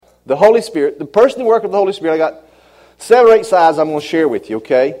The Holy Spirit, the person and work of the Holy Spirit, I got 7 or 8 sides I'm going to share with you,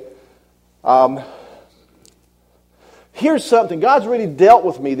 okay? Here's something. God's really dealt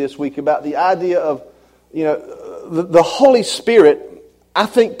with me this week about the idea of, the Holy Spirit, I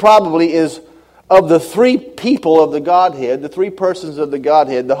think probably is, of the 3 people of the Godhead, the 3 persons of the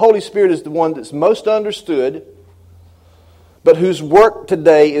Godhead, the Holy Spirit is the one that's most understood, but whose work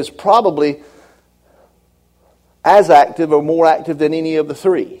today is probably as active or more active than any of the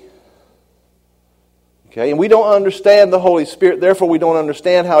 3. Okay, and we don't understand the Holy Spirit, therefore we don't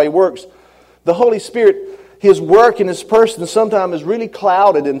understand how He works. The Holy Spirit, His work in His person sometimes is really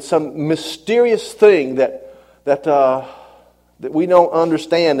clouded in some mysterious thing that we don't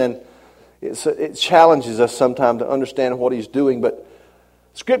understand, and it challenges us sometimes to understand what He's doing. But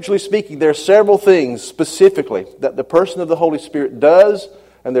scripturally speaking, there are several things specifically that the person of the Holy Spirit does,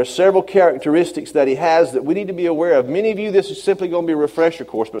 and there are several characteristics that He has that we need to be aware of. Many of you, this is simply going to be a refresher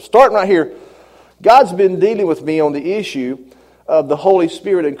course, but starting right here, God's been dealing with me on the issue of the Holy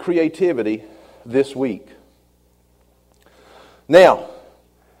Spirit and creativity this week. Now,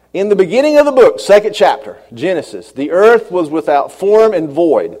 in the beginning of the book, 2nd chapter, Genesis, the earth was without form and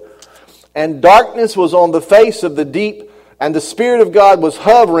void, and darkness was on the face of the deep, and the Spirit of God was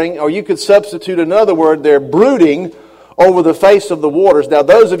hovering, or you could substitute another word there, brooding over the face of the waters. Now,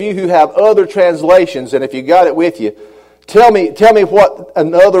 those of you who have other translations, and if you got it with you, tell me what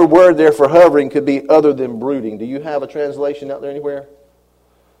another word there for hovering could be other than brooding. Do you have a translation out there anywhere?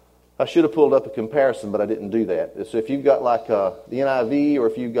 I should have pulled up a comparison, but I didn't do that. So if you've got like the NIV, or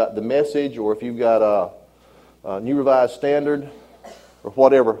if you've got the Message, or if you've got a New Revised Standard, or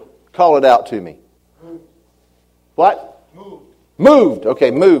whatever, call it out to me. Moved. What? Moved. Moved.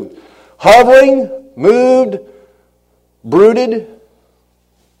 Okay, moved. Hovering, moved, brooded.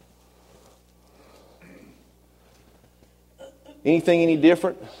 Anything any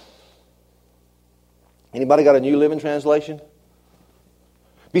different? Anybody got a New Living Translation?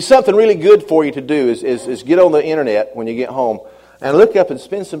 Be something really good for you to do is get on the internet when you get home and look up and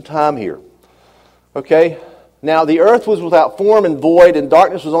spend some time here. Okay? Now the earth was without form and void, and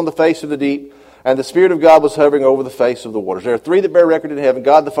darkness was on the face of the deep, and the Spirit of God was hovering over the face of the waters. There are 3 that bear record in heaven: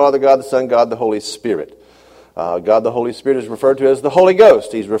 God the Father, God the Son, God the Holy Spirit. God the Holy Spirit is referred to as the Holy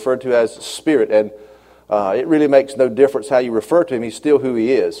Ghost. He's referred to as Spirit, and it really makes no difference how you refer to Him. He's still who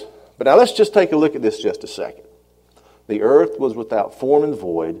He is. But now let's just take a look at this just a second. The earth was without form and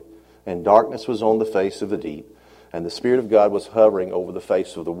void, and darkness was on the face of the deep, and the Spirit of God was hovering over the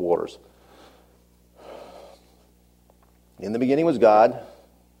face of the waters. In the beginning was God,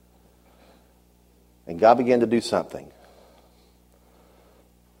 and God began to do something.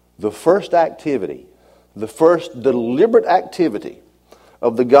 The first activity, the first deliberate activity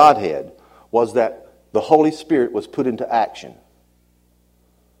of the Godhead was that the Holy Spirit was put into action.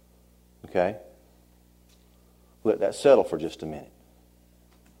 Okay? Let that settle for just a minute.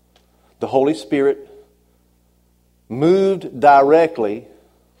 The Holy Spirit moved directly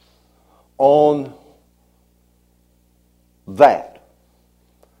on that.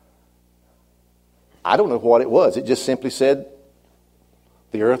 I don't know what it was. It just simply said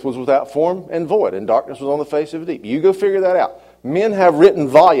the earth was without form and void, and darkness was on the face of the deep. You go figure that out. Men have written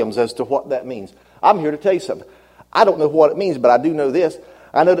volumes as to what that means. I'm here to tell you something. I don't know what it means, but I do know this.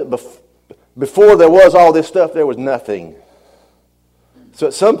 I know that before there was all this stuff, there was nothing. So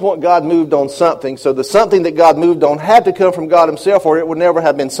at some point God moved on something. So the something that God moved on had to come from God Himself, or it would never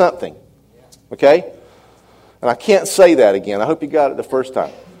have been something. Okay? And I can't say that again. I hope you got it the first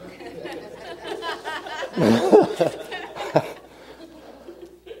time.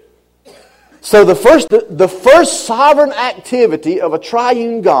 So the first sovereign activity of a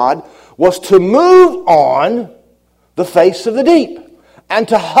triune God was to move on the face of the deep and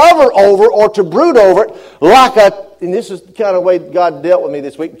to hover over or to brood over it like and this is the kind of way God dealt with me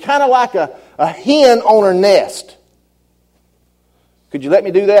this week, kind of like a hen on her nest. Could you let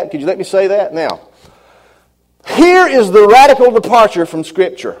me do that? Could you let me say that? Now, here is the radical departure from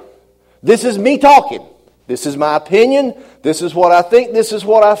Scripture. This is me talking. This is my opinion. This is what I think. This is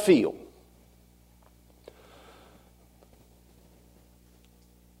what I feel.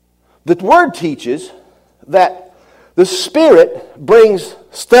 The Word teaches that the Spirit brings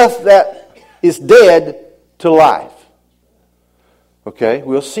stuff that is dead to life. Okay,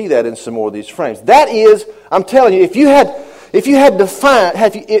 we'll see that in some more of these frames. That is, I'm telling you, if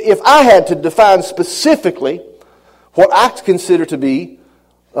I had to define specifically what I consider to be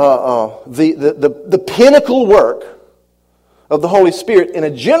the pinnacle work of the Holy Spirit in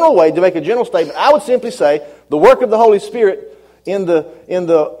a general way, to make a general statement, I would simply say the work of the Holy Spirit in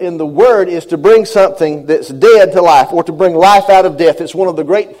the Word is to bring something that's dead to life, or to bring life out of death. It's one of the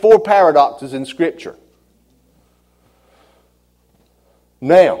great four paradoxes in Scripture.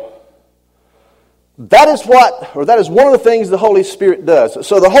 Now, that is one of the things the Holy Spirit does.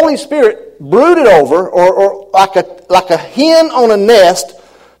 So the Holy Spirit brooded over, or like a hen on a nest,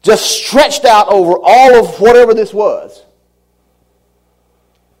 just stretched out over all of whatever this was.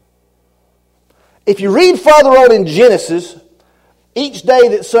 If you read further on in Genesis, each day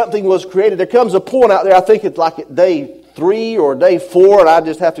that something was created, there comes a point out there, I think it's like at day 3 or day 4, and I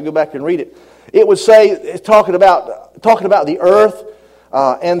just have to go back and read it. It would say, it's talking about the earth,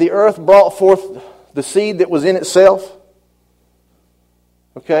 and the earth brought forth the seed that was in itself.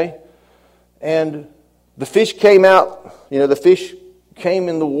 Okay? And the fish came out, the fish came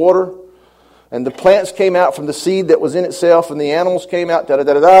in the water, and the plants came out from the seed that was in itself, and the animals came out,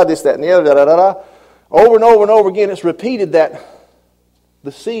 da-da-da-da-da, this, that, and the other, da-da-da-da. Over and over and over again, it's repeated that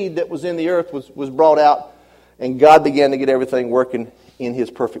the seed that was in the earth was brought out, and God began to get everything working in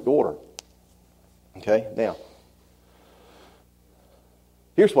His perfect order. Okay? Now,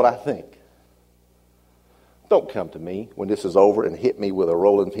 here's what I think. Don't come to me when this is over and hit me with a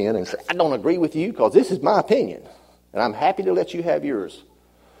rolling pin and say, I don't agree with you, because this is my opinion, and I'm happy to let you have yours.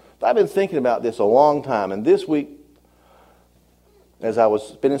 But I've been thinking about this a long time, and this week, as I was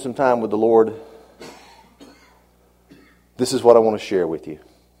spending some time with the Lord, this is what I want to share with you.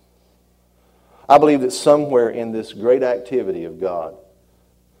 I believe that somewhere in this great activity of God,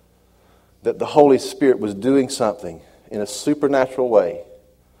 that the Holy Spirit was doing something in a supernatural way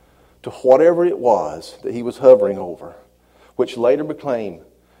to whatever it was that He was hovering over, which later became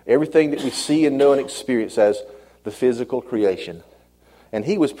everything that we see and know and experience as the physical creation. And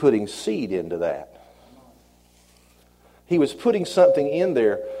He was putting seed into that. He was putting something in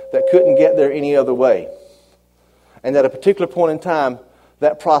there that couldn't get there any other way. And at a particular point in time,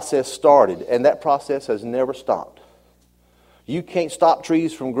 that process started, and that process has never stopped. You can't stop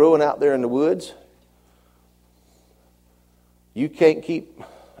trees from growing out there in the woods. You can't keep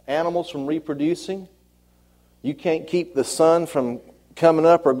animals from reproducing. You can't keep the sun from coming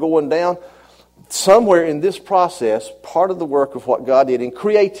up or going down. Somewhere in this process, part of the work of what God did in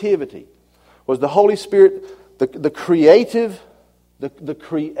creativity was the Holy Spirit, the creative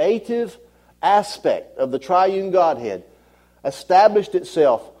aspect of the triune Godhead established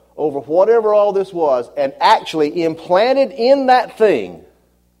itself over whatever all this was, and actually implanted in that thing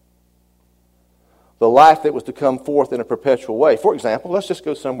the life that was to come forth in a perpetual way. For example, let's just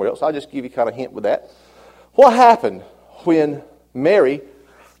go somewhere else. I'll just give you kind of a hint with that. What happened when Mary,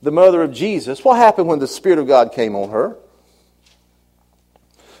 the mother of Jesus, what happened when the Spirit of God came on her?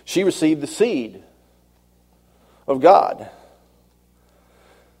 She received the seed of God.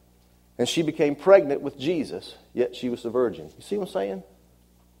 And she became pregnant with Jesus, yet she was a virgin. You see what I'm saying?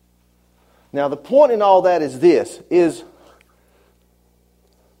 Now, the point in all that is this, is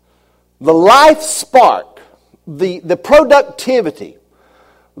the life spark, the productivity,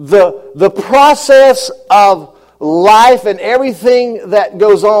 the process of life and everything that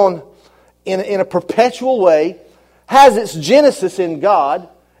goes on in a perpetual way has its genesis in God.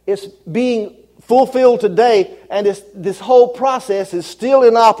 It's being fulfilled today, and this whole process is still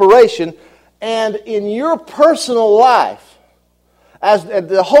in operation. And in your personal life, as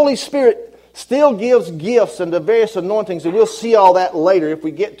the Holy Spirit still gives gifts and the various anointings, and we'll see all that later if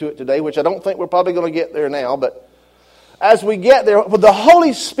we get to it today, which I don't think we're probably going to get there now, but as we get there, the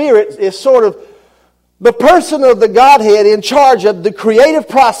Holy Spirit is sort of the person of the Godhead in charge of the creative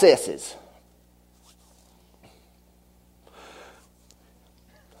processes.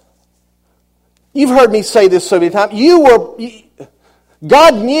 You've heard me say this so many times.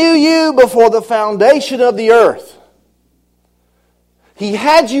 God knew you before the foundation of the earth. He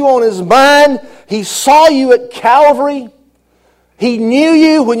had you on His mind. He saw you at Calvary. He knew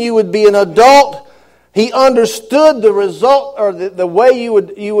you when you would be an adult. He understood the result, or the way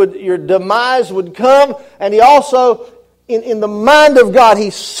your demise would come. And He also, in the mind of God, He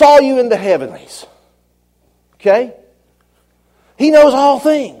saw you in the heavenlies. Okay? He knows all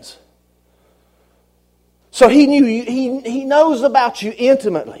things. So He knew you. He knows about you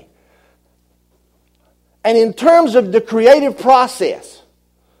intimately. And in terms of the creative process,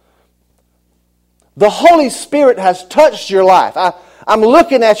 the Holy Spirit has touched your life. I'm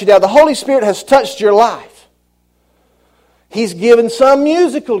looking at you now. The Holy Spirit has touched your life. He's given some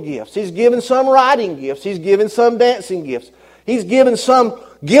musical gifts. He's given some writing gifts. He's given some dancing gifts. He's given some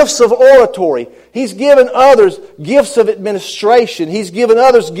gifts of oratory. He's given others gifts of administration. He's given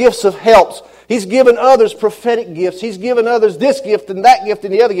others gifts of helps. He's given others prophetic gifts. He's given others this gift and that gift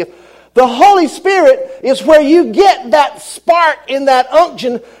and the other gift. The Holy Spirit is where you get that spark in that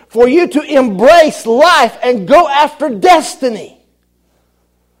unction for you to embrace life and go after destiny.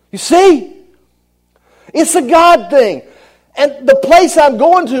 You see? It's a God thing. And the place I'm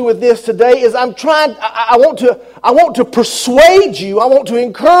going to with this today is I want to persuade you, I want to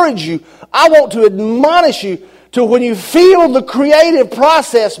encourage you, I want to admonish you to when you feel the creative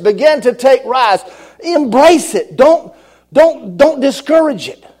process begin to take rise, embrace it. Don't discourage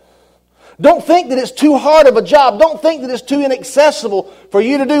it. Don't think that it's too hard of a job. Don't think that it's too inaccessible for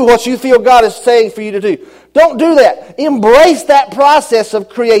you to do what you feel God is saying for you to do. Don't do that. Embrace that process of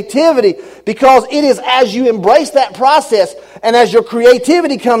creativity, because it is as you embrace that process and as your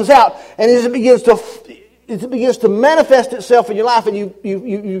creativity comes out and as it begins to manifest itself in your life and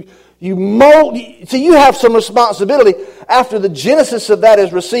you mold. So you have some responsibility after the genesis of that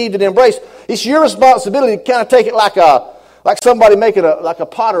is received and embraced. It's your responsibility to kind of take it like somebody making a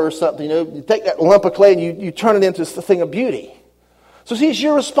potter or something. You take that lump of clay and you turn it into a thing of beauty. So see, it's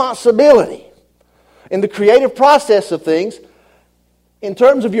your responsibility in the creative process of things, in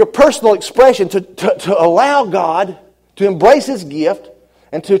terms of your personal expression, to allow God to embrace His gift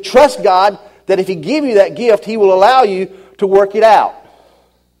and to trust God that if He gives you that gift, He will allow you to work it out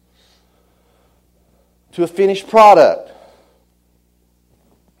to a finished product.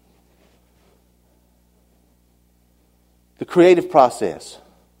 The creative process.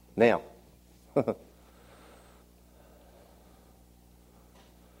 Now, I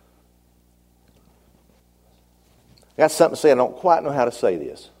got something to say. I don't quite know how to say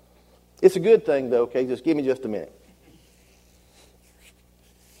this. It's a good thing, though, okay? Just give me just a minute.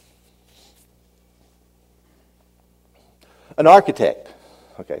 An architect.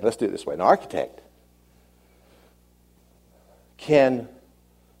 Okay, let's do it this way. An architect can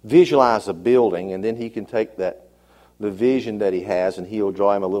visualize a building, and then he can take the vision that he has, and he'll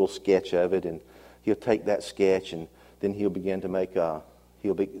draw him a little sketch of it, and he'll take that sketch, and then he'll begin to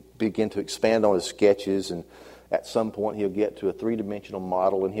begin to expand on his sketches, and at some point he'll get to a three-dimensional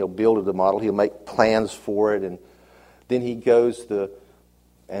model, and he'll build a model. He'll make plans for it, and then he goes to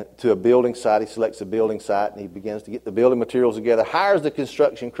a building site. He selects a building site, and he begins to get the building materials together, hires the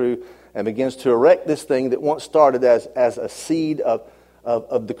construction crew, and begins to erect this thing that once started as a seed of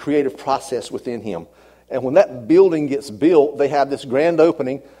the creative process within him. And when that building gets built, they have this grand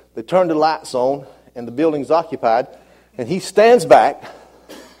opening. They turn the lights on, and the building's occupied. And he stands back,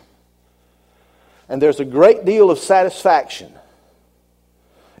 and there's a great deal of satisfaction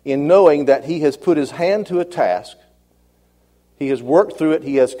in knowing that he has put his hand to a task. He has worked through it.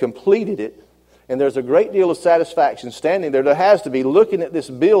 He has completed it. And there's a great deal of satisfaction standing there. There has to be looking at this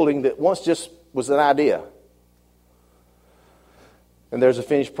building that once just was an idea. And there's a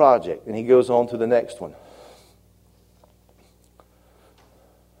finished project. And he goes on to the next one.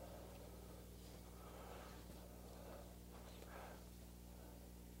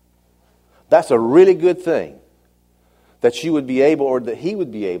 That's a really good thing. That you would be able, or that he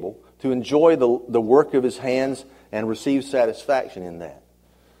would be able, to enjoy the work of his hands and receive satisfaction in that.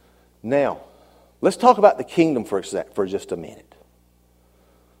 Now, let's talk about the kingdom for just a minute.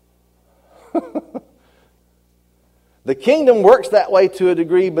 The kingdom works that way to a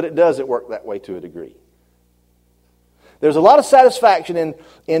degree, but it doesn't work that way to a degree. There's a lot of satisfaction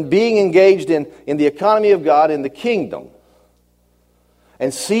in being engaged in the economy of God, in the kingdom.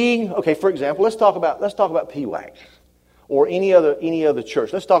 And seeing, okay, for example, let's talk about PWAC or any other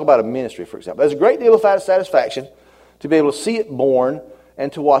church. Let's talk about a ministry, for example. There's a great deal of satisfaction to be able to see it born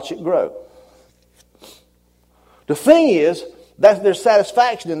and to watch it grow. The thing is that there's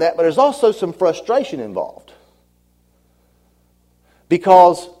satisfaction in that, but there's also some frustration involved.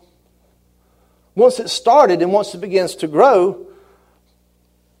 Because once it's started and once it begins to grow,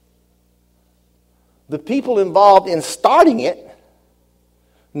 the people involved in starting it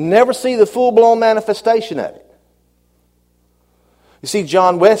never see the full-blown manifestation of it. You see,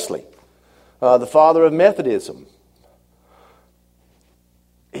 John Wesley, the father of Methodism,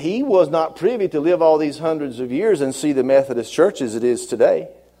 he was not privy to live all these hundreds of years and see the Methodist church as it is today.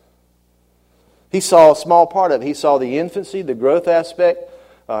 He saw a small part of it. He saw the infancy, the growth aspect.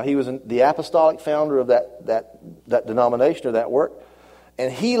 He was the apostolic founder of that denomination or that work.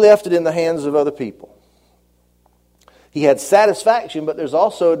 And he left it in the hands of other people. He had satisfaction, but there's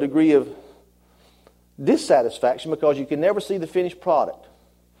also a degree of dissatisfaction because you can never see the finished product.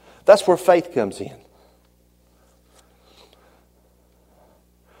 That's where faith comes in.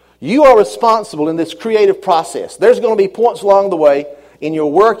 You are responsible in this creative process. There's going to be points along the way in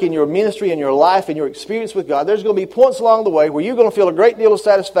your work, in your ministry, in your life, in your experience with God. There's going to be points along the way where you're going to feel a great deal of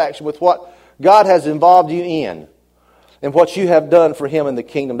satisfaction with what God has involved you in. and what you have done for Him in the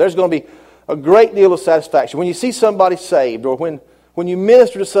kingdom. There's going to be a great deal of satisfaction. When you see somebody saved, or when you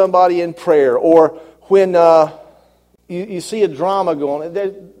minister to somebody in prayer, or when you see a drama going on,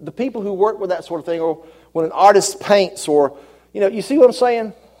 the people who work with that sort of thing, or when an artist paints, or, you see what I'm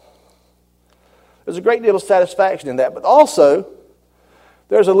saying? There's a great deal of satisfaction in that. But also,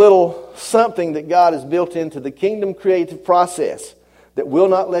 there's a little something that God has built into the kingdom creative process that will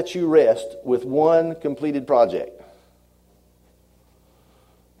not let you rest with one completed project.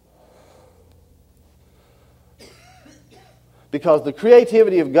 Because the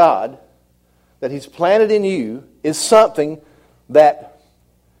creativity of God that He's planted in you is something that,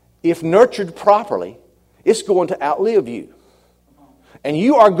 if nurtured properly, it's going to outlive you. And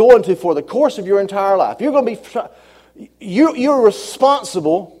you are going to, for the course of your entire life, you're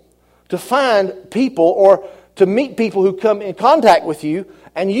responsible to find people or to meet people who come in contact with you,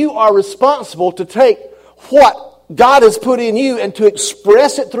 and you are responsible to take what God has put in you and to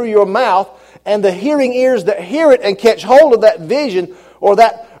express it through your mouth, and the hearing ears that hear it and catch hold of that vision or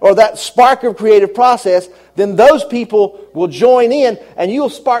that spark of creative process, then those people will join in, and you'll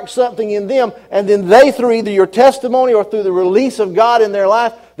spark something in them, and then they, through either your testimony or through the release of God in their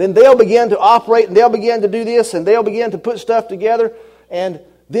life, then they'll begin to operate, and they'll begin to do this, and they'll begin to put stuff together, and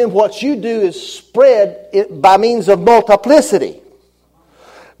then what you do is spread it by means of multiplicity.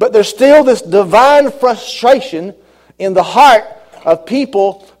 But there's still this divine frustration in the heart of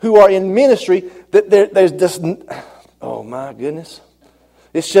people who are in ministry that there's this, oh my goodness.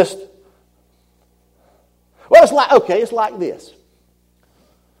 It's just, well, it's like this.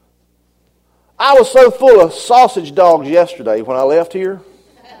 I was so full of sausage dogs yesterday when I left here.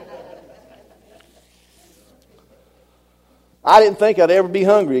 I didn't think I'd ever be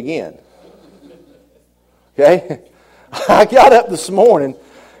hungry again. Okay? I got up this morning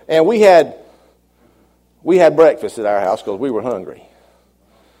and we had breakfast at our house because we were hungry.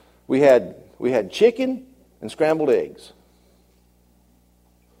 We had chicken and scrambled eggs.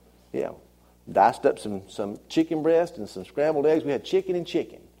 Yeah. Diced up some chicken breast and some scrambled eggs. We had chicken and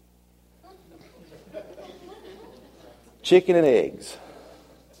chicken. Chicken and eggs.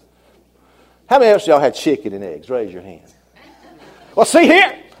 How many of y'all had chicken and eggs? Raise your hand. Well, see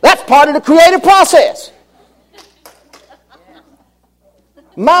here, that's part of the creative process.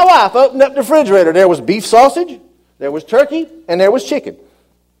 My wife opened up the refrigerator. There was beef sausage, there was turkey, and there was chicken.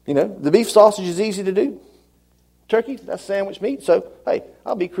 The beef sausage is easy to do. Turkey, that's sandwich meat. So, hey,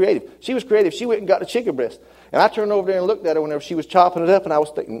 I'll be creative. She was creative. She went and got the chicken breast. And I turned over there and looked at her whenever she was chopping it up, and I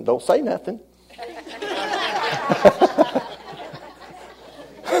was thinking, don't say nothing.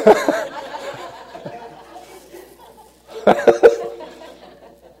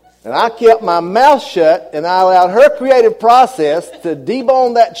 And I kept my mouth shut, and I allowed her creative process to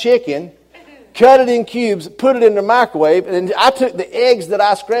debone that chicken, cut it in cubes, put it in the microwave, and then I took the eggs that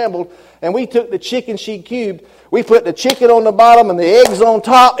I scrambled, and we took the chicken she cubed. We put the chicken on the bottom and the eggs on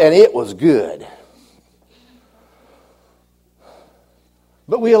top, and it was good.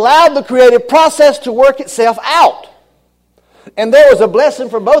 But we allowed the creative process to work itself out. And there was a blessing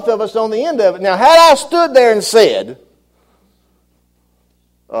for both of us on the end of it. Now, had I stood there and said,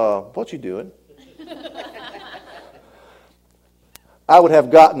 what you doing? I would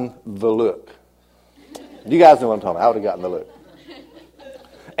have gotten the look. You guys know what I'm talking about. I would have gotten the look.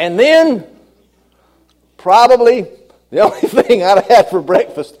 And then, probably, the only thing I'd have had for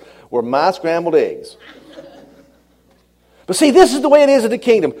breakfast were my scrambled eggs. But see, this is the way it is in the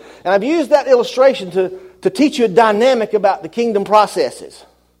kingdom. And I've used that illustration to teach you a dynamic about the kingdom processes.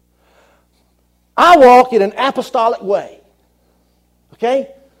 I walk in an apostolic way.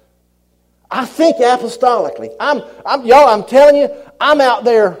 Okay? I think apostolically. I'm telling you, I'm out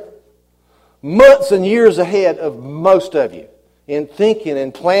there months and years ahead of most of you in thinking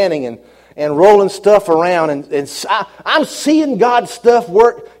and planning and rolling stuff around. And I'm seeing God's stuff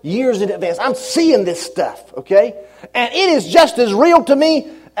work years in advance. I'm seeing this stuff, okay? And it is just as real to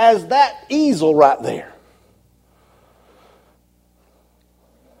me as that easel right there.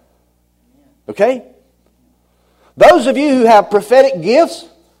 Okay? Those of you who have prophetic gifts,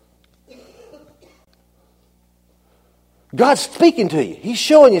 God's speaking to you. He's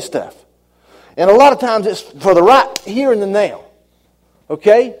showing you stuff. And a lot of times it's for the right here and the now.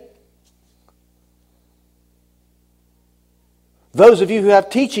 Okay? Those of you who have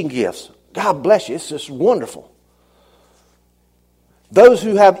teaching gifts, God bless you. It's just wonderful. Those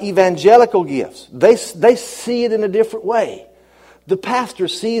who have evangelical gifts, they see it in a different way. The pastor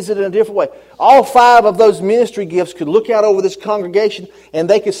sees it in a different way. All 5 of those ministry gifts could look out over this congregation and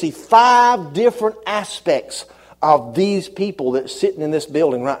they could see 5 different aspects of these people that are sitting in this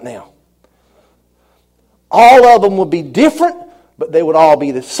building right now. All of them would be different, but they would all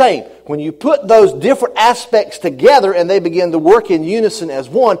be the same. When you put those different aspects together and they begin to work in unison as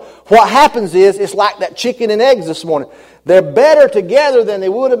one, what happens is, it's like that chicken and eggs this morning. They're better together than they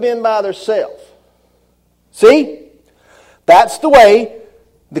would have been by themselves. See? That's the way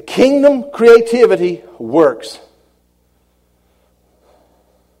the kingdom creativity works.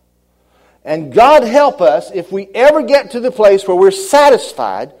 And God help us if we ever get to the place where we're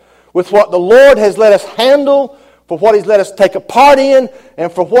satisfied with what the Lord has let us handle, for what He's let us take a part in,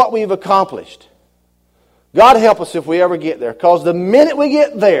 and for what we've accomplished. God help us if we ever get there. Because the minute we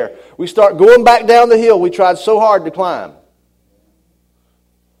get there, we start going back down the hill we tried so hard to climb.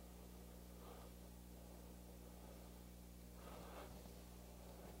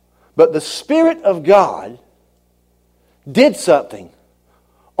 But the Spirit of God did something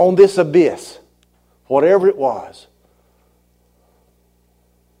on this abyss, whatever it was.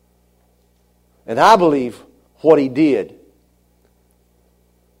 And I believe what He did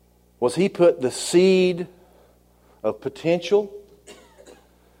was He put the seed of potential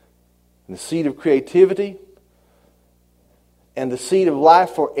and the seed of creativity and the seed of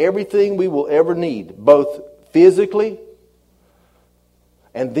life for everything we will ever need, both physically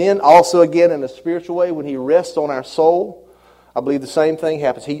and then also again in a spiritual way. When He rests on our soul, I believe the same thing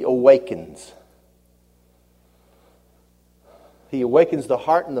happens. He awakens. He awakens the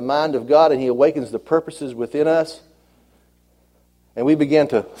heart and the mind of God, and He awakens the purposes within us. And we begin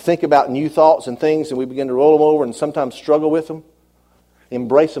to think about new thoughts and things, and we begin to roll them over and sometimes struggle with them.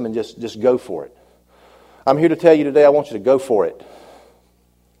 Embrace them and just go for it. I'm here to tell you today, I want you to go for it.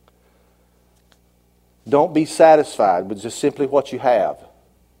 Don't be satisfied with just simply what you have.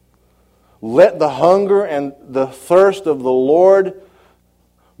 Let the hunger and the thirst of the Lord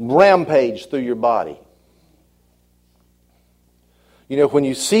rampage through your body. You know, when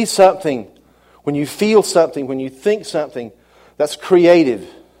you see something, when you feel something, when you think something that's creative,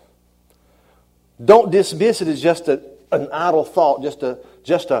 don't dismiss it as just an idle thought,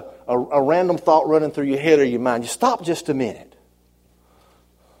 just a random thought running through your head or your mind. You stop just a minute.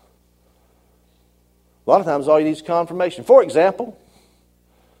 A lot of times all you need is confirmation. For example,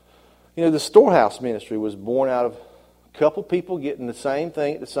 you know, the storehouse ministry was born out of a couple people getting the same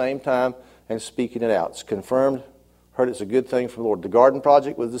thing at the same time and speaking it out. It's confirmed. Heard it's a good thing from the Lord. The garden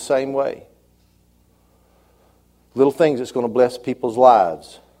project was the same way. Little things that's going to bless people's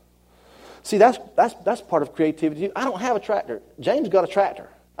lives. See, that's part of creativity. I don't have a tractor. James got a tractor.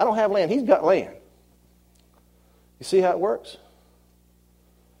 I don't have land. He's got land. You see how it works?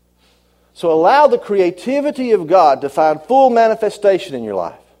 So allow the creativity of God to find full manifestation in your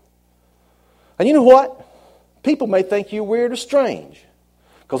life. And you know what? People may think you weird or strange.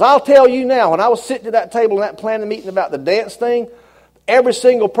 Because I'll tell you now, when I was sitting at that table in that planning meeting about the dance thing, every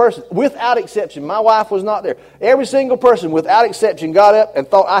single person, without exception, my wife was not there, every single person, without exception, got up and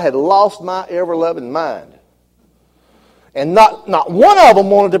thought I had lost my ever-loving mind. And not one of them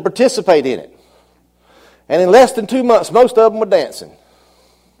wanted to participate in it. And in less than 2 months, most of them were dancing.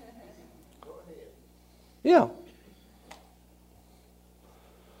 Yeah.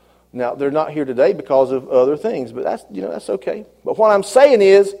 Now, they're not here today because of other things, but that's okay. But what I'm saying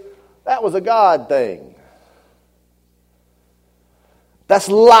is, that was a God thing. That's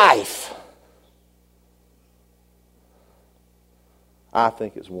life. I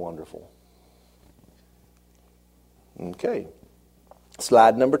think it's wonderful. Okay.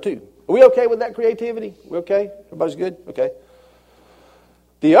 Slide number 2. Are we okay with that creativity? We okay? Everybody's good? Okay.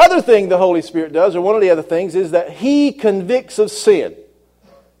 The other thing the Holy Spirit does, or one of the other things, is that He convicts of sin.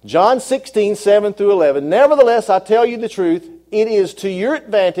 John 16, 7 through 11. Nevertheless, I tell you the truth, it is to your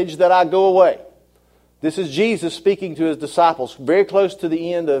advantage that I go away. This is Jesus speaking to His disciples, very close to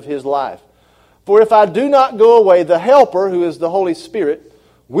the end of His life. For if I do not go away, the Helper, who is the Holy Spirit,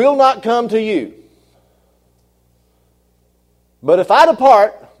 will not come to you. But if I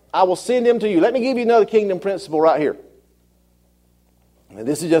depart, I will send Him to you. Let me give you another kingdom principle right here. And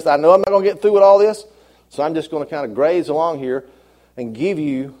this is just, I know I'm not going to get through with all this, so I'm just going to kind of graze along here and give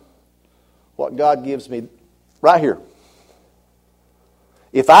you what God gives me right here.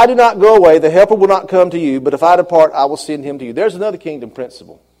 If I do not go away, the Helper will not come to you, but if I depart, I will send Him to you. There's another kingdom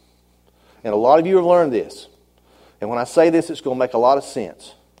principle. And a lot of you have learned this. And when I say this, it's going to make a lot of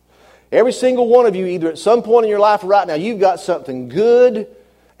sense. Every single one of you, either at some point in your life or right now, you've got something good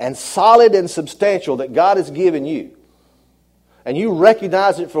and solid and substantial that God has given you. And you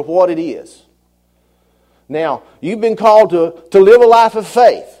recognize it for what it is. Now, you've been called to live a life of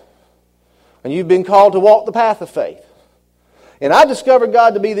faith. And you've been called to walk the path of faith. And I discovered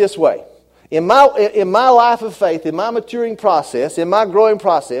God to be this way. In my life of faith, in my maturing process, in my growing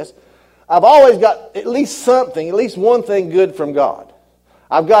process, I've always got at least something, at least one thing good from God.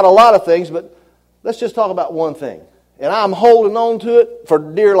 I've got a lot of things, but let's just talk about one thing. And I'm holding on to it for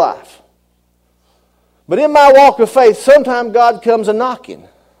dear life. But in my walk of faith, sometimes God comes a knocking.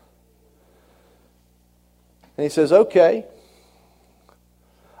 And He says, okay,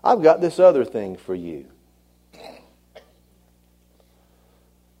 I've got this other thing for you.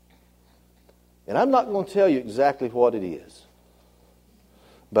 And I'm not going to tell you exactly what it is.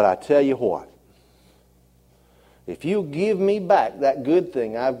 But I tell you what. If you give me back that good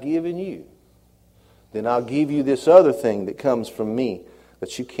thing I've given you, then I'll give you this other thing that comes from me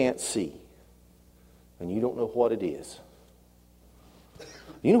that you can't see. And you don't know what it is.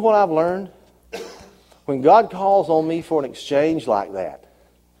 You know what I've learned? When God calls on me for an exchange like that,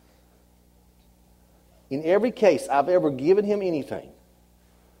 in every case I've ever given Him anything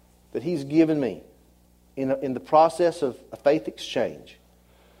that He's given me in the process of a faith exchange,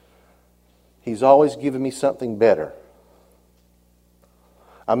 He's always given me something better.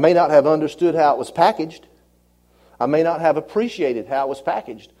 I may not have understood how it was packaged. I may not have appreciated how it was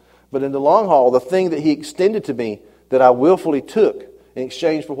packaged. But in the long haul, the thing that He extended to me that I willfully took in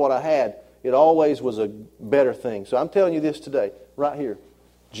exchange for what I had, it always was a better thing. So I'm telling you this today, right here.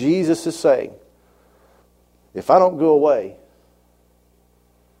 Jesus is saying, if I don't go away,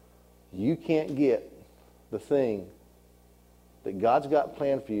 you can't get the thing that God's got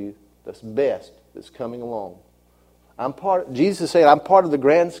planned for you that's best, that's coming along. Jesus is saying, I'm part of the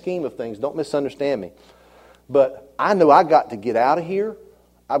grand scheme of things. Don't misunderstand me. But I know I got to get out of here.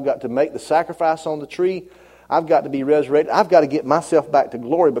 I've got to make the sacrifice on the tree. I've got to be resurrected. I've got to get myself back to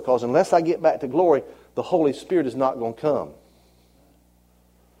glory, because unless I get back to glory, the Holy Spirit is not going to come.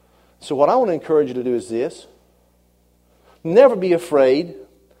 So what I want to encourage you to do is this. Never be afraid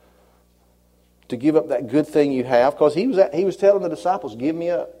to give up that good thing you have, because he was telling the disciples, give me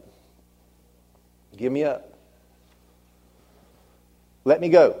up. Give me up. Let me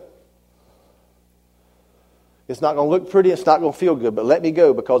go. It's not going to look pretty, it's not going to feel good, but let me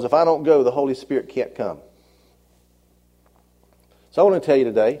go, because if I don't go, the Holy Spirit can't come. So I want to tell you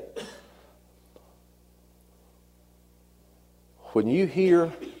today, when you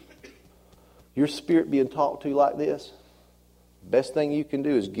hear your spirit being talked to like this, the best thing you can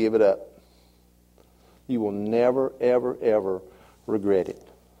do is give it up. You will never, ever, ever regret it.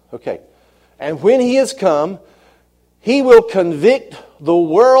 Okay. And when He has come, He will convict the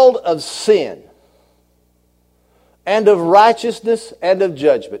world of sin and of righteousness and of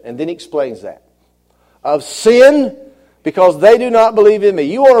judgment. And then He explains that. Of sin, because they do not believe in me.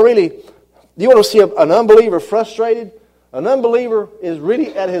 You want to see an unbeliever frustrated? An unbeliever is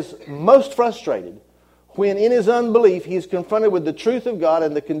really at his most frustrated when in his unbelief he is confronted with the truth of God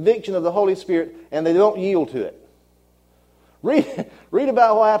and the conviction of the Holy Spirit, and they don't yield to it. Read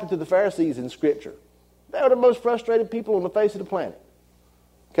about what happened to the Pharisees in Scripture. They were the most frustrated people on the face of the planet.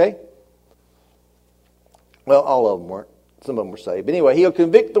 Okay? Well, all of them weren't. Some of them were saved. But anyway, He'll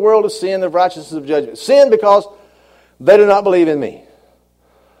convict the world of sin, of righteousness, of judgment. Sin, because they do not believe in me.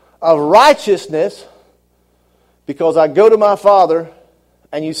 Of righteousness, because I go to my Father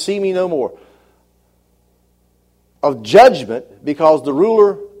and you see me no more. Of judgment, because the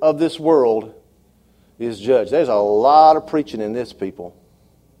ruler of this world is judged. There's a lot of preaching in this, people.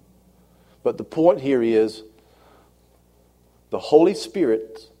 But the point here is, the Holy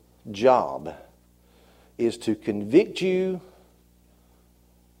Spirit's job is to convict you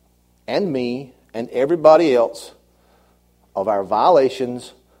and me and everybody else of our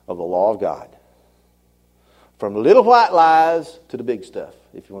violations of the law of God. From little white lies to the big stuff,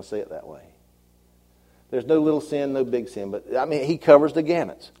 if you want to say it that way. There's no little sin, no big sin, but I mean, He covers the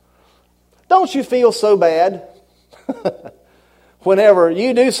gamuts. Don't you feel so bad whenever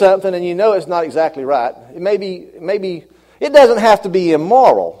you do something and you know it's not exactly right? Maybe it doesn't have to be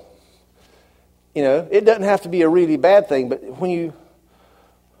immoral. You know, it doesn't have to be a really bad thing, but when you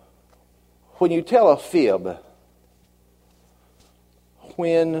tell a fib,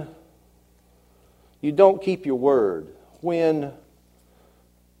 when you don't keep your word, when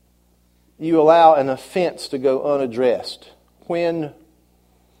you allow an offense to go unaddressed, when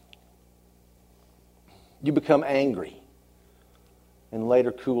you become angry and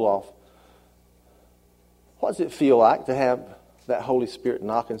later cool off, what does it feel like to have that Holy Spirit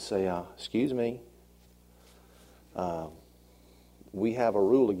knock and say, excuse me, we have a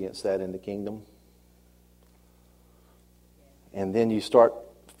rule against that in the kingdom? And then you start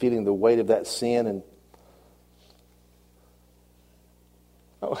feeling the weight of that sin, and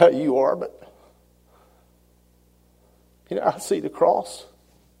I don't know how you are, but I see the cross.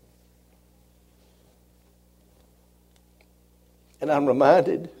 And I'm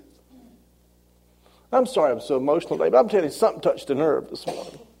reminded I'm sorry I'm so emotional today, but I'm telling you, something touched the nerve this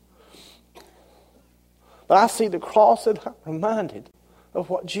morning. But I see the cross and I'm reminded of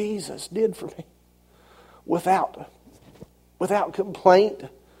what Jesus did for me without complaint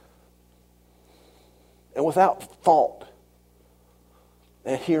and without fault.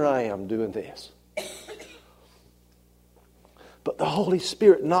 And here I am doing this. But the Holy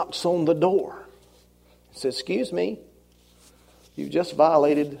Spirit knocks on the door. He says, excuse me, you've just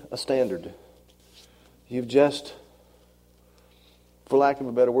violated a standard. You've just, for lack of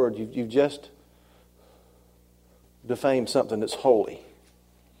a better word, you've just defamed something that's holy.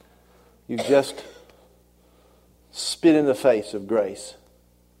 You've just spit in the face of grace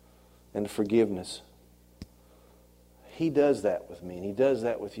and forgiveness. He does that with me, and He does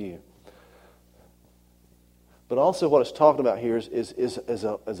that with you. But also what it's talking about here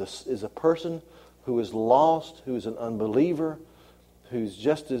is a person who is lost, who is an unbeliever, who's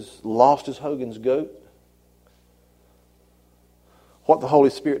just as lost as Hogan's goat. What the Holy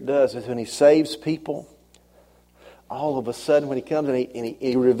Spirit does is when He saves people, all of a sudden when He comes and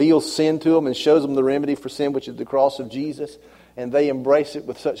he reveals sin to them and shows them the remedy for sin, which is the cross of Jesus, and they embrace it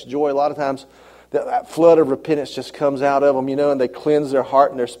with such joy. A lot of times that flood of repentance just comes out of them, and they cleanse their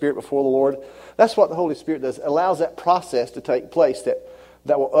heart and their spirit before the Lord. That's what the Holy Spirit does. It allows that process to take place that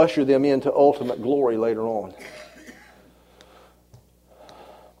will usher them into ultimate glory later on.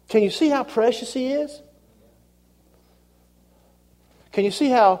 Can you see how precious He is? Can you see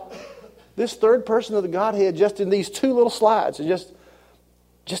how this third person of the Godhead, just in these two little slides, and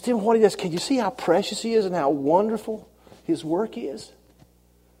just in what He does, can you see how precious He is and how wonderful His work is?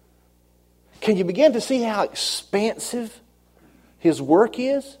 Can you begin to see how expansive His work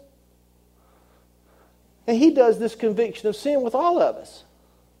is? And He does this conviction of sin with all of us.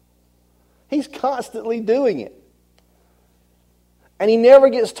 He's constantly doing it. And He never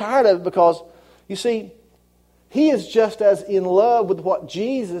gets tired of it because, you see, He is just as in love with what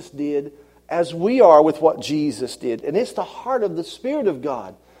Jesus did as we are with what Jesus did. And it's the heart of the Spirit of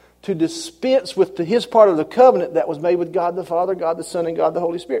God to dispense with His part of the covenant that was made with God the Father, God the Son, and God the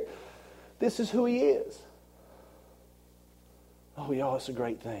Holy Spirit. This is who He is. Oh, y'all, it's a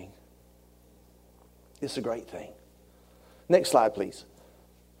great thing. It's a great thing. Next slide, please.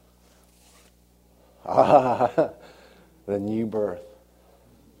 The new birth.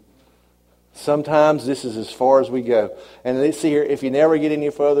 Sometimes this is as far as we go. And let's see here, if you never get any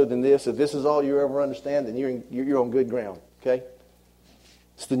further than this, if this is all you ever understand, then you're on good ground. Okay?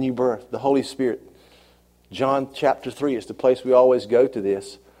 It's the new birth, the Holy Spirit. John chapter 3 is the place we always go to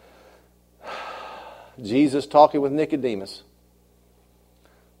this. Jesus talking with Nicodemus.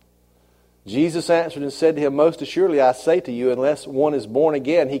 Jesus answered and said to him, most assuredly I say to you, unless one is born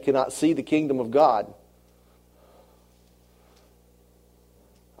again, he cannot see the kingdom of God.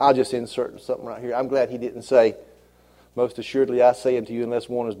 I'll just insert something right here. I'm glad he didn't say, most assuredly I say unto you, unless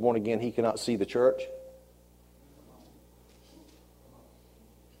one is born again, he cannot see the church.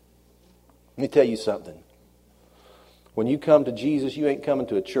 Let me tell you something. When you come to Jesus, you ain't coming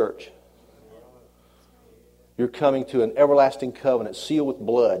to a church. You're coming to an everlasting covenant sealed with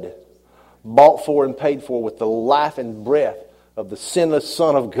blood, bought for and paid for with the life and breath of the sinless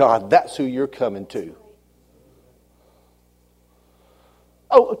Son of God. That's who you're coming to.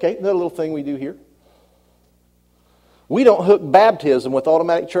 Oh, okay, another little thing we do here. We don't hook baptism with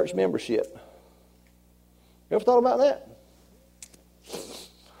automatic church membership. You ever thought about that?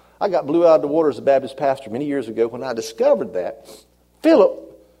 I got blew out of the water as a Baptist pastor many years ago when I discovered that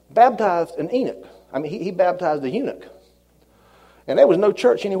Philip baptized an eunuch. I mean, he baptized a eunuch. And there was no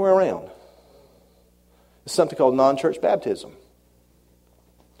church anywhere around. It's something called non-church baptism.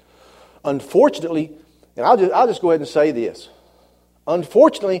 Unfortunately, and I'll just go ahead and say this.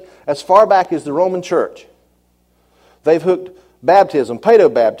 Unfortunately, as far back as the Roman Church, they've hooked baptism,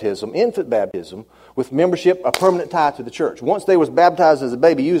 paedo-baptism, infant baptism, with membership, a permanent tie to the church. Once they was baptized as a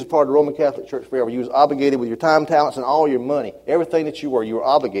baby, you was a part of the Roman Catholic Church forever. You was obligated with your time, talents, and all your money. Everything that you were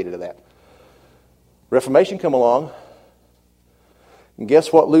obligated to that. Reformation come along, and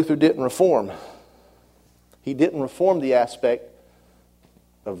guess what Luther didn't reform? He didn't reform the aspect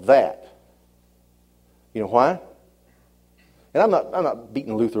of that. You know why? And I'm not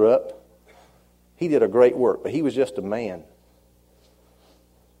beating Luther up. He did a great work, but he was just a man.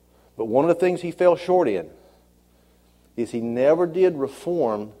 But one of the things he fell short in is he never did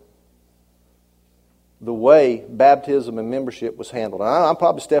reform the way baptism and membership was handled. Now, I'm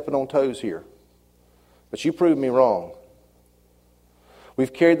probably stepping on toes here, but you proved me wrong.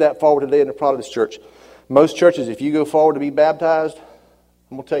 We've carried that forward today in the Protestant church. Most churches, if you go forward to be baptized,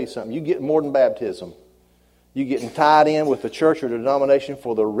 I'm going to tell you something. You get more than baptism. You getting tied in with the church or the denomination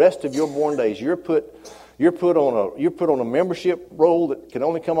for the rest of your born days. You're put on a membership roll that can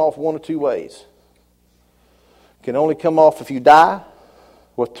only come off one of two ways. Can only come off if you die.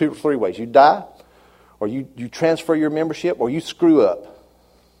 Well, two or three ways. You die, or you transfer your membership, or you screw up.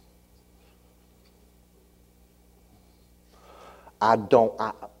 I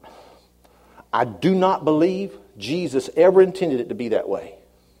do not believe Jesus ever intended it to be that way.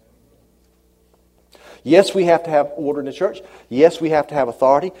 Yes, we have to have order in the church. Yes, we have to have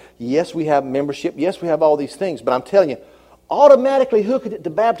authority. Yes, we have membership. Yes, we have all these things. But I'm telling you, automatically hooking it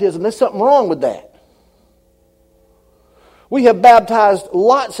to baptism, there's something wrong with that. We have baptized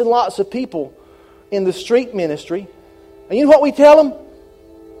lots and lots of people in the street ministry. And you know what we tell them?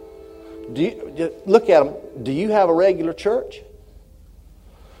 Look at them. Do you have a regular church?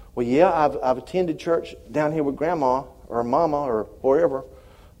 Well, yeah, I've attended church down here with Grandma or Mama or wherever.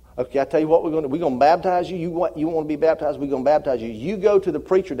 Okay, I tell you what we're going to do. We're going to baptize you. You want to be baptized? We're going to baptize you. You go to the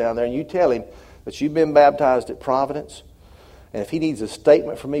preacher down there and you tell him that you've been baptized at Providence. And if he needs a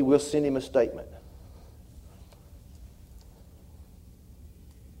statement from me, we'll send him a statement.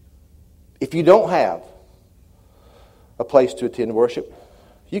 If you don't have a place to attend worship,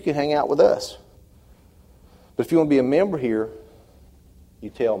 you can hang out with us. But if you want to be a member here, you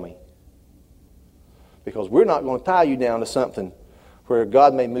tell me. Because we're not going to tie you down to something where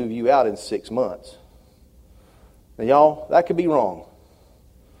God may move you out in 6 months. Now, y'all, that could be wrong.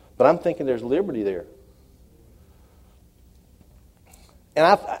 But I'm thinking there's liberty there.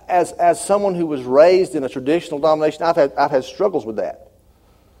 And as someone who was raised in a traditional denomination, I've had struggles with that.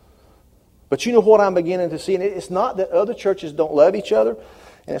 But you know what I'm beginning to see? And it's not that other churches don't love each other,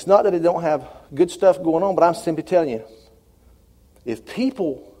 and it's not that they don't have good stuff going on, but I'm simply telling you, if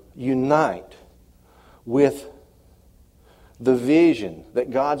people unite with the vision that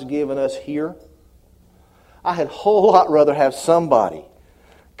God's given us here, I had a whole lot rather have somebody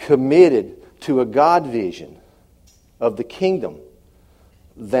committed to a God vision of the kingdom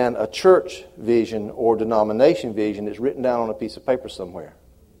than a church vision or denomination vision that's written down on a piece of paper somewhere.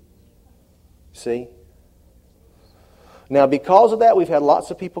 See? Now, because of that, we've had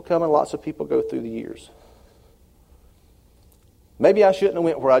lots of people come and lots of people go through the years. Maybe I shouldn't have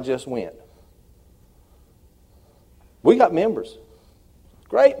went where I just went. We got members.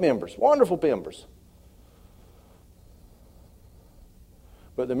 Great members. Wonderful members.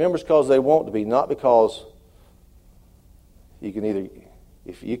 But they're members because they want to be, not because you can either...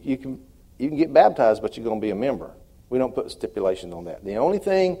 If you can get baptized, but you're going to be a member. We don't put stipulations on that. The only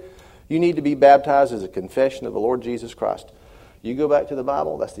thing you need to be baptized is a confession of the Lord Jesus Christ. You go back to the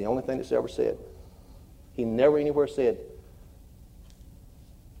Bible, that's the only thing that's ever said. He never anywhere said,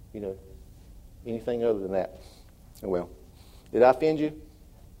 anything other than that. Well, did I offend you?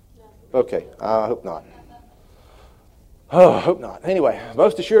 Okay, I hope not. Oh, I hope not. Anyway,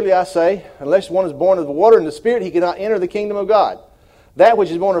 most assuredly I say, unless one is born of the water and the Spirit, he cannot enter the kingdom of God. That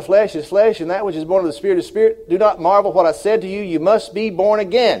which is born of flesh is flesh, and that which is born of the Spirit is spirit. Do not marvel what I said to you. You must be born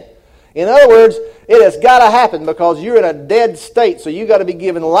again. In other words, it has got to happen because you're in a dead state, so you've got to be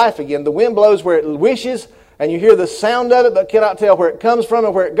given life again. The wind blows where it wishes, and you hear the sound of it, but cannot tell where it comes from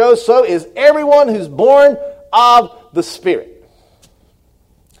and where it goes. So is everyone who's born of the Spirit.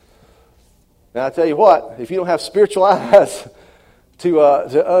 Now, I tell you what, if you don't have spiritual eyes to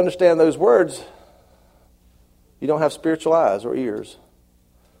understand those words, you don't have spiritual eyes or ears.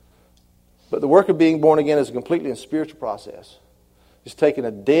 But the work of being born again is a completely spiritual process. It's taking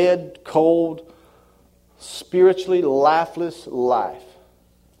a dead, cold, spiritually lifeless life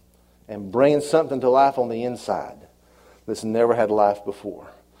and bringing something to life on the inside that's never had life before.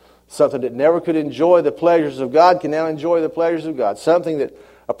 Something that never could enjoy the pleasures of God can now enjoy the pleasures of God. Something that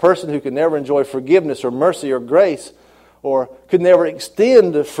a person who could never enjoy forgiveness or mercy or grace or could never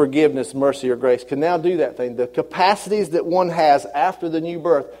extend forgiveness, mercy, or grace can now do that thing. The capacities that one has after the new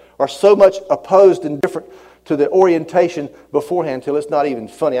birth are so much opposed and different to the orientation beforehand till it's not even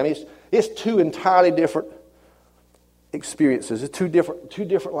funny. I mean, it's two entirely different experiences. It's two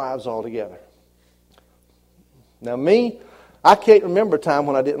different lives altogether. Now me, I can't remember a time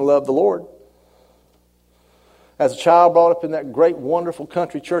when I didn't love the Lord. As a child brought up in that great, wonderful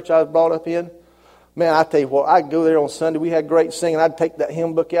country church I was brought up in, man, I tell you what, I'd go there on Sunday. We had great singing. I'd take that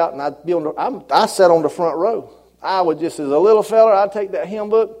hymn book out and I sat on the front row. I would just, as a little fella, I'd take that hymn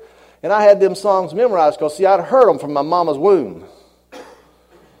book and I had them songs memorized because, see, I'd heard them from my mama's womb.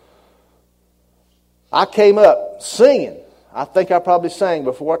 I came up singing. I think I probably sang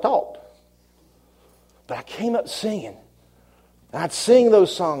before I talked. But I came up singing. And I'd sing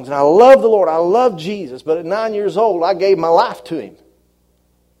those songs. And I loved the Lord. I loved Jesus. But at 9 years old, I gave my life to Him.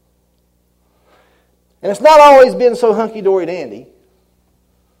 And it's not always been so hunky-dory dandy.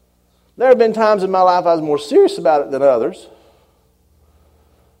 There have been times in my life I was more serious about it than others.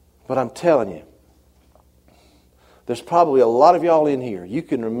 But I'm telling you, there's probably a lot of y'all in here, you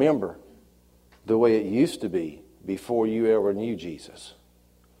can remember the way it used to be before you ever knew Jesus.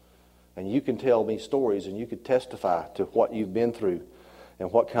 And you can tell me stories and you could testify to what you've been through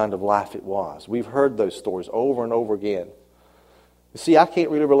and what kind of life it was. We've heard those stories over and over again. You see, I can't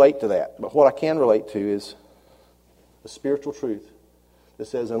really relate to that. But what I can relate to is the spiritual truth that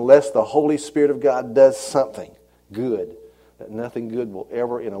says unless the Holy Spirit of God does something good, that nothing good will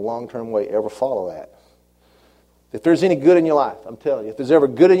ever, in a long-term way, ever follow that. If there's any good in your life, I'm telling you, if there's ever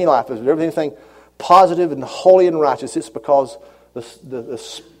good in your life, if there's ever anything positive and holy and righteous, it's because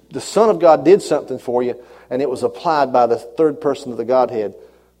the Son of God did something for you, and it was applied by the third person of the Godhead,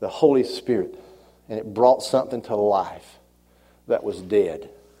 the Holy Spirit, and it brought something to life that was dead.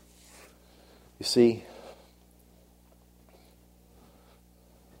 You see,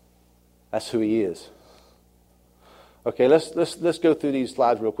 that's who He is. Okay, let's go through these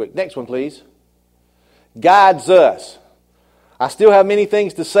slides real quick. Next one, please. Guides us. I still have many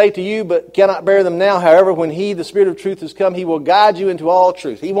things to say to you, but cannot bear them now. However, when He, the Spirit of truth, has come, He will guide you into all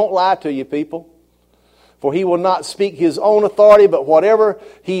truth. He won't lie to you, people. For He will not speak His own authority, but whatever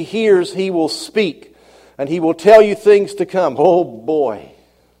He hears, He will speak. And He will tell you things to come. Oh, boy.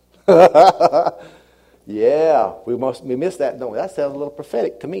 Yeah, we missed that, don't we? That sounds a little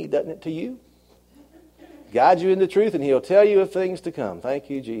prophetic to me, doesn't it, to you? Guide you into truth, and He'll tell you of things to come. Thank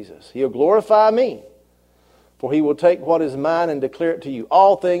you, Jesus. He'll glorify me. For He will take what is mine and declare it to you.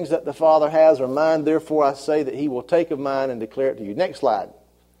 All things that the Father has are mine. Therefore I say that He will take of mine and declare it to you. Next slide.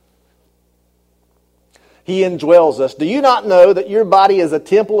 He indwells us. Do you not know that your body is a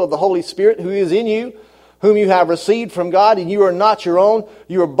temple of the Holy Spirit who is in you, whom you have received from God, and you are not your own?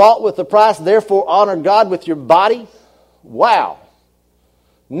 You are bought with a price. Therefore honor God with your body. Wow.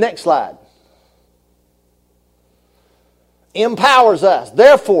 Next slide. Empowers us.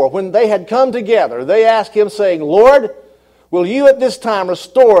 Therefore, when they had come together, they asked Him, saying, Lord, will you at this time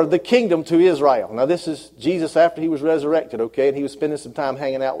restore the kingdom to Israel? Now, this is Jesus after He was resurrected, okay? And He was spending some time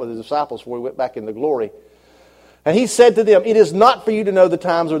hanging out with His disciples before He went back into glory. And He said to them, it is not for you to know the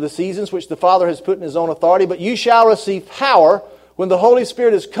times or the seasons which the Father has put in His own authority, but you shall receive power when the Holy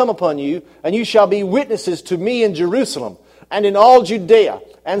Spirit has come upon you, and you shall be witnesses to me in Jerusalem, and in all Judea,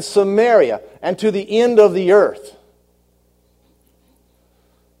 and Samaria, and to the end of the earth.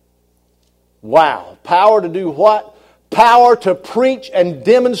 Wow. Power to do what? Power to preach and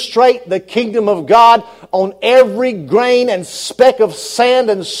demonstrate the kingdom of God on every grain and speck of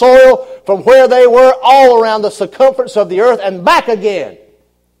sand and soil from where they were all around the circumference of the earth and back again.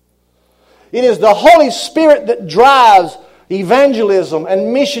 It is the Holy Spirit that drives evangelism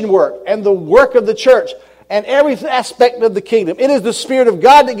and mission work and the work of the church and every aspect of the kingdom. It is the Spirit of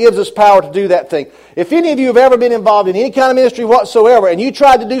God that gives us power to do that thing. If any of you have ever been involved in any kind of ministry whatsoever and you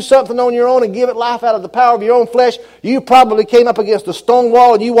tried to do something on your own and give it life out of the power of your own flesh, you probably came up against a stone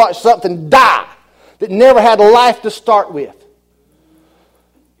wall and you watched something die that never had life to start with.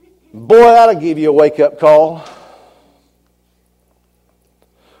 Boy, that'll give you a wake-up call.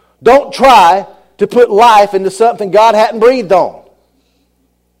 Don't try to put life into something God hadn't breathed on.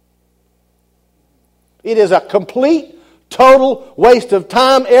 It is a complete, total waste of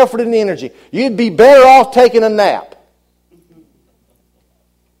time, effort, and energy. You'd be better off taking a nap.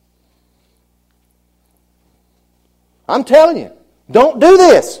 I'm telling you, don't do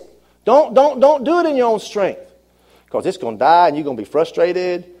this. Don't do it in your own strength. Because it's going to die and you're going to be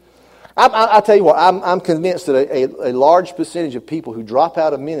frustrated. I tell you what, I'm convinced that a large percentage of people who drop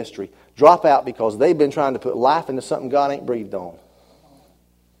out of ministry drop out because they've been trying to put life into something God ain't breathed on.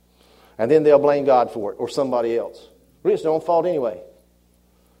 And then they'll blame God for it or somebody else. Really, it's their own fault anyway.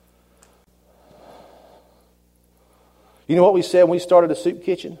 You know what we said when we started a soup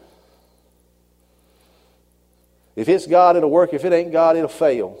kitchen? If it's God, it'll work. If it ain't God, it'll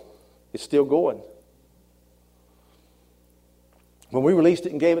fail. It's still going. When we released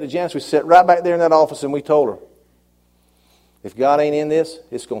it and gave it to Janice, we sat right back there in that office and we told her, if God ain't in this,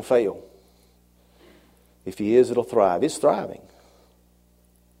 it's going to fail. If He is, it'll thrive. It's thriving.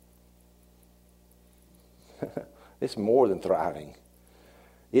 It's more than thriving.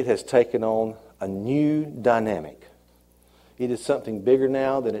 It has taken on a new dynamic. It is something bigger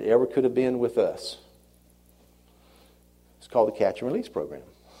now than it ever could have been with us. It's called the Catch and Release Program.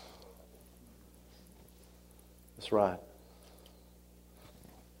 That's right.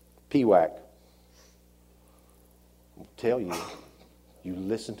 PWAC. I'll tell you, you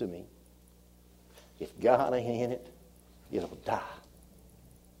listen to me. If God ain't in it, it'll die.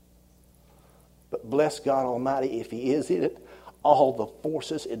 But bless God Almighty, if He is in it, all the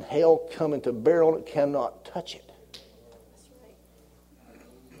forces in hell coming to bear on it cannot touch it.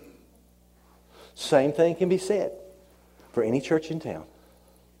 Same thing can be said for any church in town.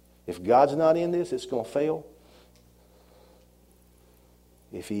 If God's not in this, it's going to fail.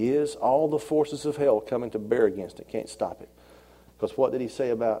 If He is, all the forces of hell coming to bear against it can't stop it. Because what did He say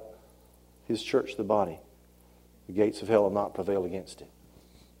about His church, the body? The gates of hell will not prevail against it.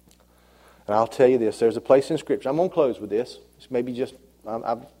 And I'll tell you this, there's a place in Scripture. I'm going to close with this. It's maybe just, I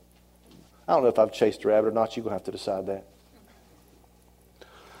don't know if I've chased a rabbit or not. You're going to have to decide that.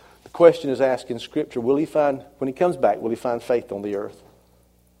 The question is asked in Scripture, will He find, when He comes back, will He find faith on the earth?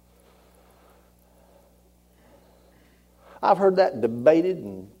 I've heard that debated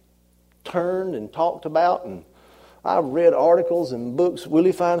and turned and talked about, and I've read articles and books. Will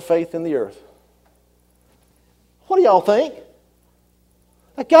He find faith in the earth? What do y'all think?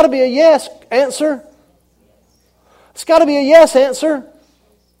 That's got to be a yes answer. It's got to be a yes answer.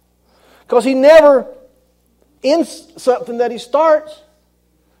 Because He never ends something that He starts.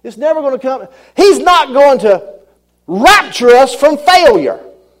 It's never going to come. He's not going to rapture us from failure.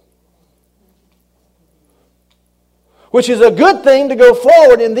 Which is a good thing to go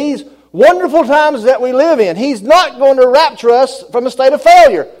forward in these wonderful times that we live in. He's not going to rapture us from a state of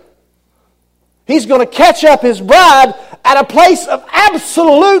failure. He's going to catch up His bride at a place of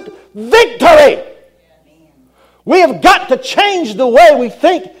absolute victory. We have got to change the way we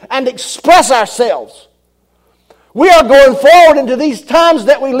think and express ourselves. We are going forward into these times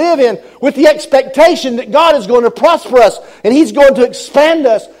that we live in with the expectation that God is going to prosper us and He's going to expand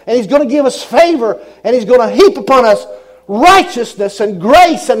us and He's going to give us favor and He's going to heap upon us righteousness and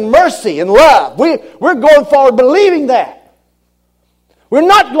grace and mercy and love. We're going forward believing that. We're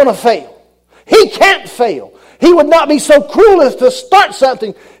not going to fail. He can't fail. He would not be so cruel as to start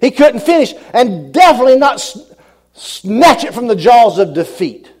something He couldn't finish, and definitely not snatch it from the jaws of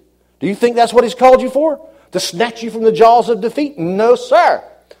defeat. Do you think that's what He's called you for? To snatch you from the jaws of defeat? No, sir.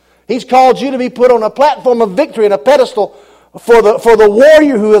 He's called you to be put on a platform of victory and a pedestal for the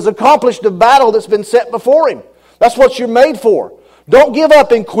warrior who has accomplished the battle that's been set before him. That's what you're made for. Don't give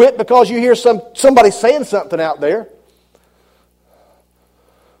up and quit because you hear somebody saying something out there.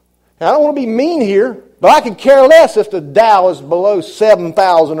 Now, I don't want to be mean here, but I could care less if the Dow is below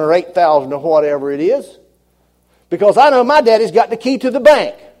 7,000 or 8,000 or whatever it is. Because I know my daddy's got the key to the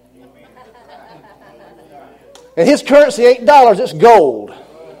bank. And his currency ain't dollars, it's gold.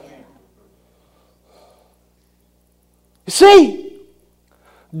 You see,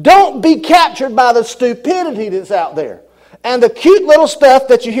 don't be captured by the stupidity that's out there. And the cute little stuff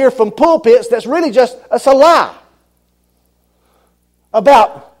that you hear from pulpits that's really just, it's a lie.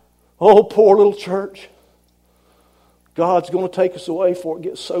 About, oh, poor little church. God's going to take us away before it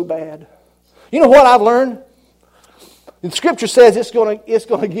gets so bad. You know what I've learned? The Scripture says it's going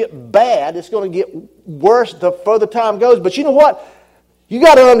to get bad. It's going to get worse the further time goes. But you know what? You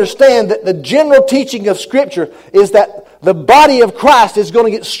got to understand that the general teaching of Scripture is that the body of Christ is going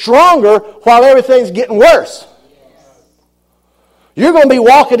to get stronger while everything's getting worse. You're going to be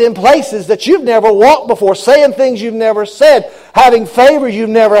walking in places that you've never walked before, saying things you've never said, having favor you've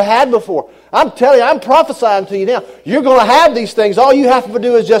never had before. I'm telling you, I'm prophesying to you now. You're going to have these things. All you have to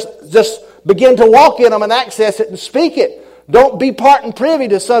do is just begin to walk in them and access it and speak it. Don't be part and privy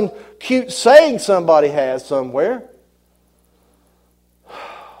to some cute saying somebody has somewhere.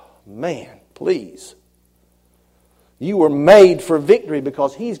 Man, please. You were made for victory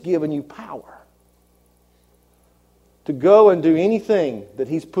because He's given you power to go and do anything that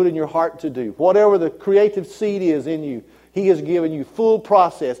He's put in your heart to do. Whatever the creative seed is in you, He has given you full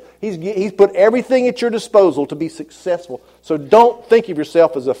process. He's put everything at your disposal to be successful. So don't think of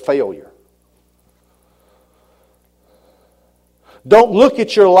yourself as a failure. Don't look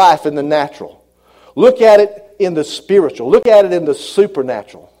at your life in the natural. Look at it in the spiritual. Look at it in the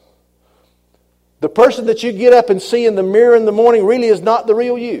supernatural. The person that you get up and see in the mirror in the morning really is not the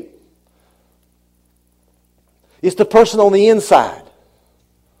real you. It's the person on the inside.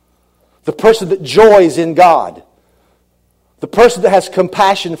 The person that joys in God. The person that has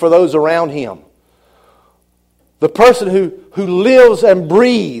compassion for those around him. The person who lives and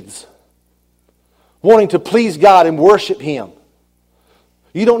breathes wanting to please God and worship Him.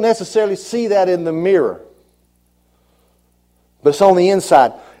 You don't necessarily see that in the mirror. But it's on the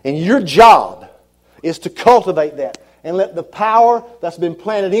inside. And your job is to cultivate that and let the power that's been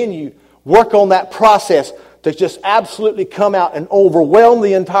planted in you work on that process to just absolutely come out and overwhelm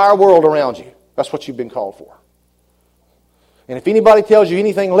the entire world around you. That's what you've been called for. And if anybody tells you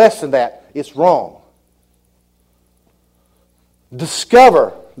anything less than that, it's wrong.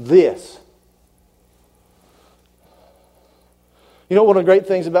 Discover this. You know what one of the great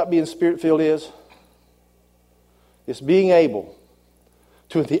things about being Spirit-filled is? It's being able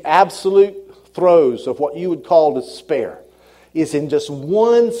to, in the absolute throes of what you would call despair, is in just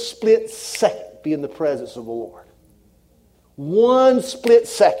one split second be in the presence of the Lord. One split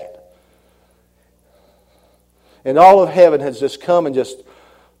second. And all of heaven has just come and just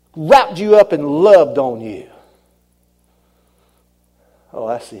wrapped you up and loved on you. Oh,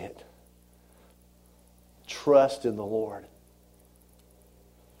 that's it. Trust in the Lord.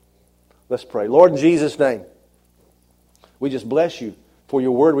 Let's pray. Lord, in Jesus' name, we just bless you for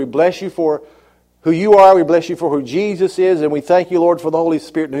your word. We bless you for who you are. We bless you for who Jesus is. And we thank you, Lord, for the Holy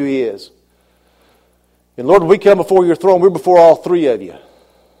Spirit and who He is. And Lord, when we come before your throne, we're before all three of you.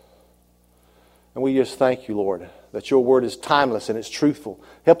 And we just thank you, Lord, that your word is timeless and it's truthful.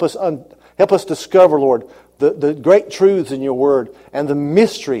 Help us discover, Lord, the great truths in your word and the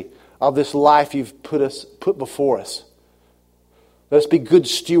mystery of this life you've put before us. Let us be good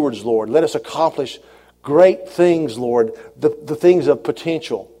stewards, Lord. Let us accomplish great things, Lord, the things of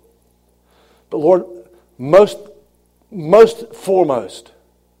potential. But Lord, most foremost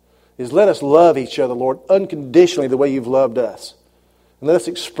is let us love each other, Lord, unconditionally the way you've loved us. And let us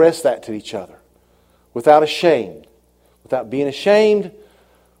express that to each other without being ashamed,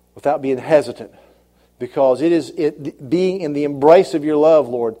 without being hesitant. Because it is being in the embrace of your love,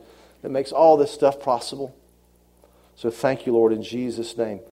 Lord, that makes all this stuff possible. So thank you, Lord, in Jesus' name.